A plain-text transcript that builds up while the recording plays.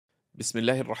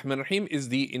Bismillahir Rahmanir Rahim is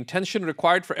the intention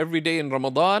required for every day in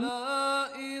Ramadan. La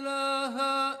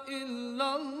ilaha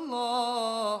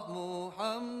illallah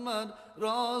Muhammad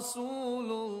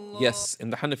Rasulullah. Yes, in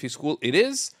the Hanafi school it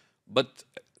is, but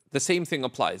the same thing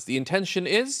applies. The intention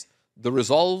is the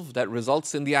resolve that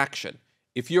results in the action.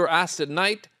 If you're asked at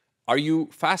night, are you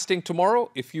fasting tomorrow?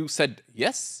 If you said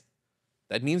yes,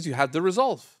 that means you have the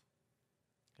resolve.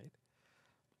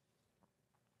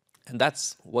 And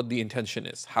that's what the intention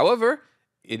is. However,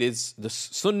 it is the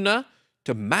sunnah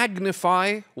to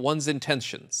magnify one's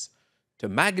intentions. To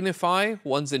magnify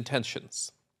one's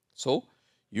intentions. So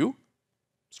you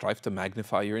strive to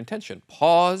magnify your intention.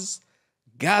 Pause,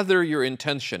 gather your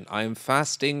intention. I am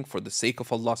fasting for the sake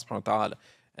of Allah subhanahu wa ta'ala.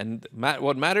 And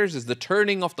what matters is the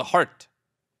turning of the heart.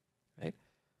 Right?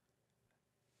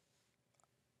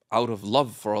 Out of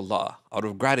love for Allah, out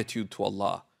of gratitude to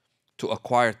Allah, to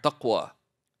acquire taqwa.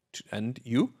 And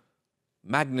you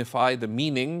magnify the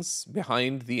meanings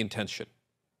behind the intention.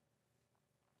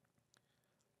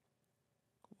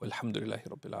 Walhamdulillahi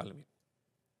Rabbil Alameen.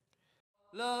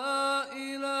 La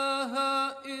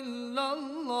ilaha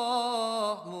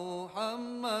illallah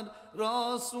Muhammad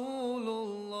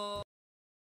Rasulullah.